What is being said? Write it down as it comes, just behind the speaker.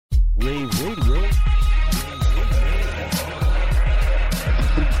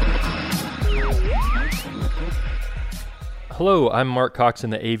Hello, I'm Mark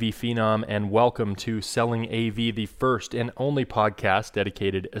Coxon, the AV Phenom, and welcome to Selling AV, the first and only podcast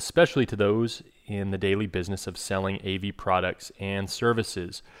dedicated especially to those in the daily business of selling AV products and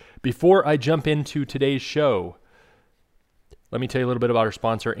services. Before I jump into today's show, let me tell you a little bit about our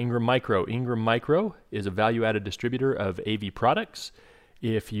sponsor, Ingram Micro. Ingram Micro is a value-added distributor of AV products.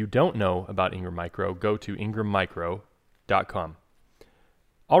 If you don't know about Ingram Micro, go to ingrammicro.com.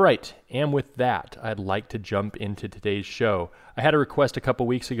 All right, and with that, I'd like to jump into today's show. I had a request a couple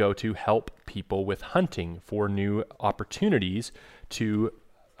weeks ago to help people with hunting for new opportunities to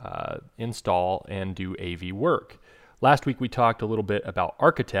install and do AV work. Last week we talked a little bit about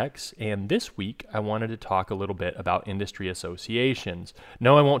architects, and this week I wanted to talk a little bit about industry associations.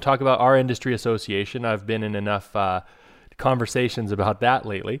 No, I won't talk about our industry association. I've been in enough conversations about that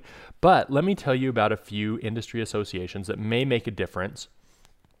lately, but let me tell you about a few industry associations that may make a difference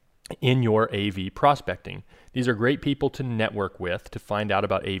in your AV prospecting. These are great people to network with, to find out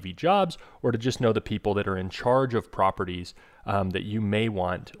about AV jobs, or to just know the people that are in charge of properties that you may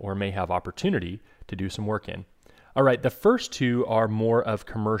want or may have opportunity to do some work in. All right, the first two are more of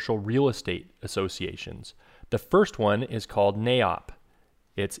commercial real estate associations. The first one is called NAIOP.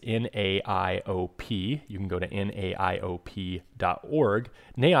 It's NAIOP. You can go to NAIOP.org.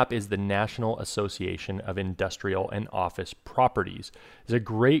 NAIOP is the National Association of Industrial and Office Properties. It's a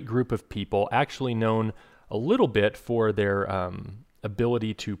great group of people, actually known a little bit for their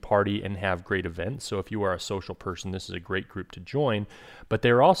ability to party and have great events. So if you are a social person, this is a great group to join. But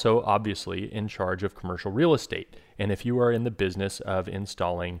they're also obviously in charge of commercial real estate. And if you are in the business of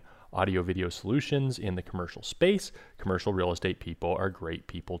installing audio-video solutions in the commercial space, commercial real estate people are great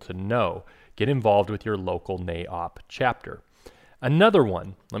people to know. Get involved with your local NAIOP chapter. Another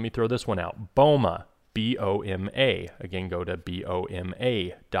one, let me throw this one out, BOMA, B-O-M-A. Again, go to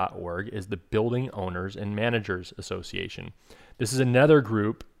BOMA.org, is the Building Owners and Managers Association. This is another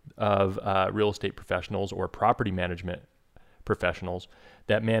group of real estate professionals or property management professionals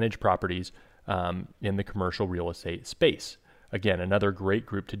that manage properties in the commercial real estate space. Again, another great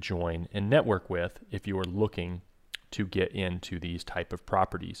group to join and network with if you are looking to get into these type of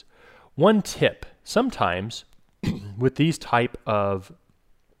properties. One tip, sometimes with these type of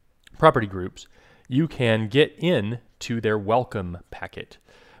property groups, you can get into their welcome packet.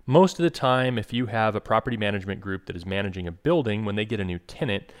 Most of the time, if you have a property management group that is managing a building, when they get a new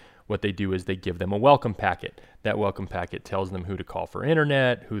tenant, what they do is they give them a welcome packet. That welcome packet tells them who to call for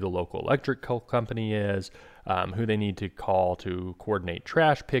internet, who the local electrical company is, who they need to call to coordinate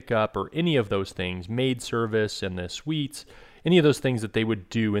trash pickup, or any of those things, maid service and the suites, any of those things that they would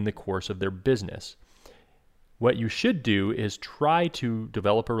do in the course of their business. What you should do is try to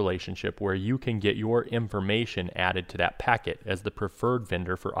develop a relationship where you can get your information added to that packet as the preferred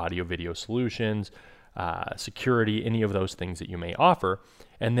vendor for audio-video solutions, security, any of those things that you may offer,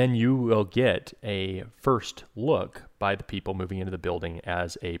 and then you will get a first look by the people moving into the building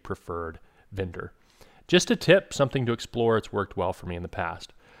as a preferred vendor. Just a tip, something to explore. It's worked well for me in the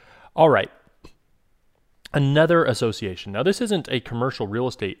past. All right. Another association. Now, this isn't a commercial real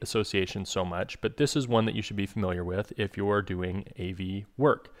estate association so much, but this is one that you should be familiar with if you're doing AV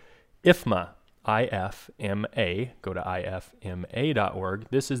work. IFMA, I-F-M-A, go to ifma.org.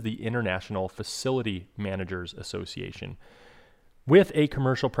 This is the International Facility Managers Association. With a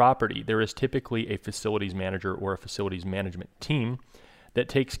commercial property, there is typically a facilities manager or a facilities management team that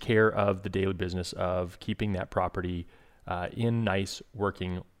takes care of the daily business of keeping that property in nice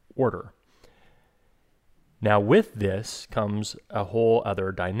working order. Now, with this comes a whole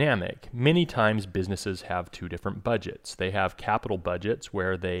other dynamic. Many times businesses have two different budgets. They have capital budgets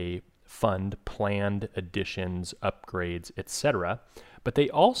where they fund planned additions, upgrades, etc. But they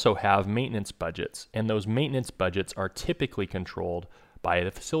also have maintenance budgets, and those maintenance budgets are typically controlled by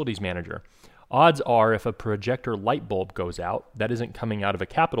the facilities manager. Odds are if a projector light bulb goes out, that isn't coming out of a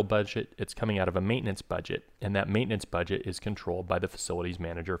capital budget, it's coming out of a maintenance budget, and that maintenance budget is controlled by the facilities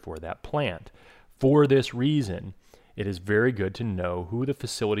manager for that plant. For this reason, it is very good to know who the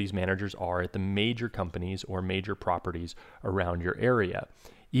facilities managers are at the major companies or major properties around your area.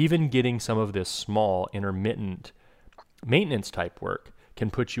 Even getting some of this small, intermittent maintenance type work can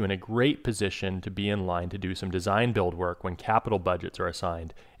put you in a great position to be in line to do some design build work when capital budgets are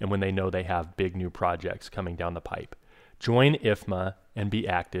assigned and when they know they have big new projects coming down the pipe. Join IFMA and be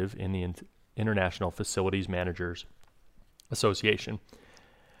active in the International Facilities Managers Association.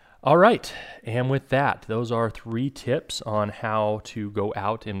 All right, and with that, those are 3 tips on how to go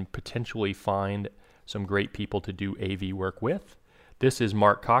out and potentially find some great people to do AV work with. This is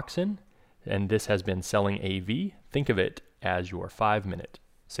Mark Coxon, and this has been Selling AV. Think of it as your 5-minute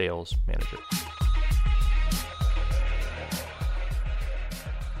sales manager.